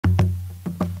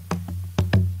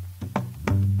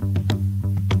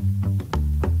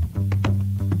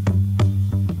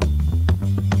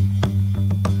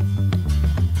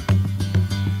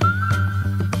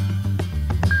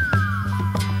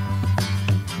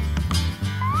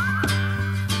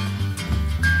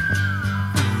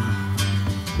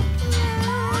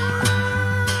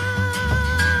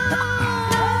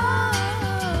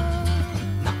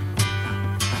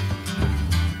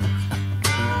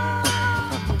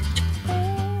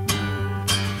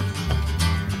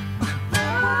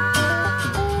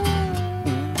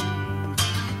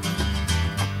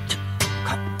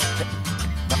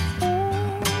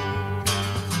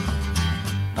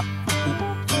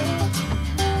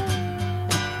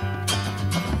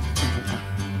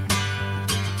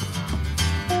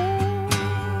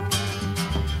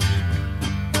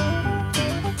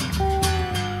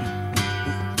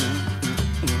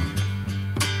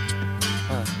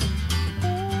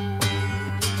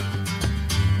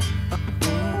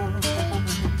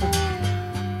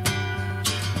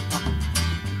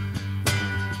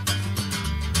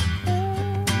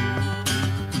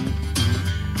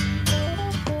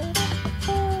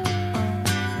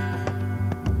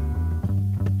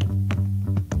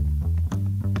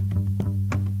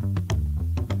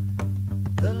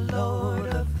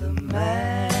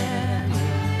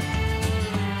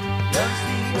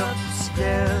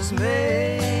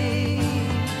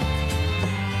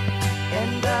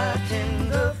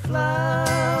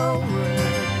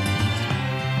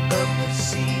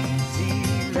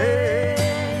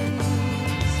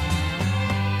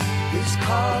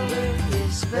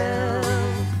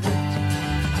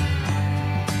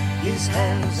His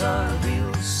hands are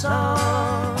real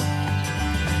soft.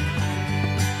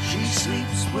 She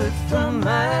sleeps with the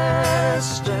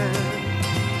master.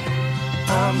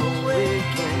 I'm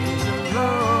awake and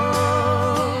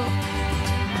alone.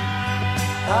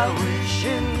 I wish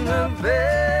in the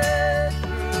bedrooms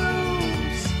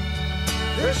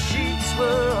the sheets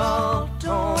were all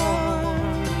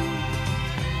torn.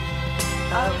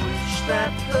 I wish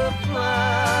that the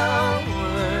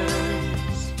flowers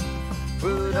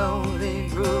would only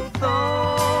grow thorns.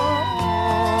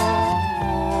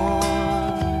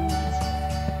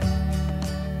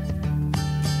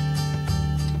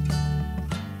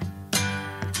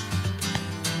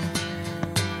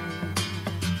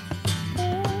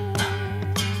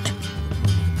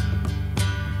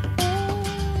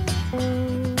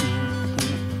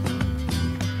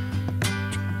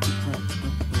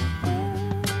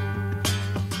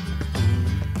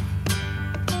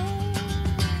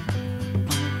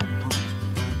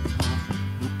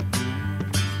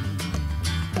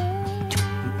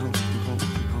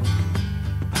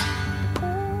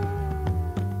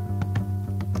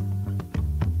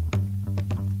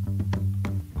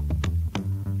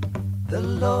 The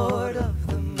Lord of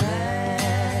the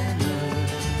Manor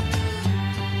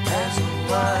has a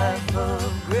wife of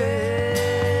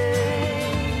gray.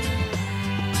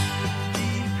 He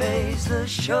pays the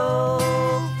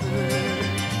chauffeur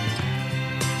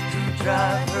to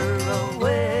drive her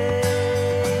away.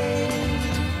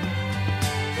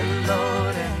 The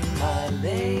Lord and my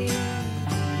lady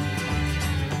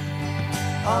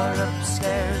are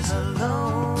upstairs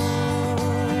alone.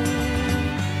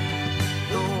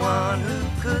 One who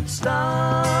could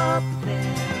stop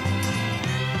them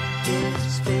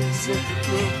is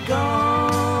physically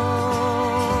gone.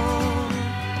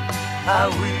 I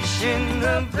wish in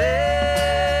the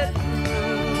bedrooms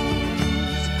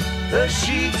the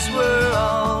sheets were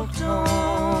all torn.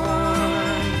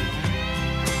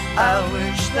 I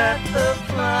wish that the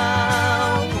flowers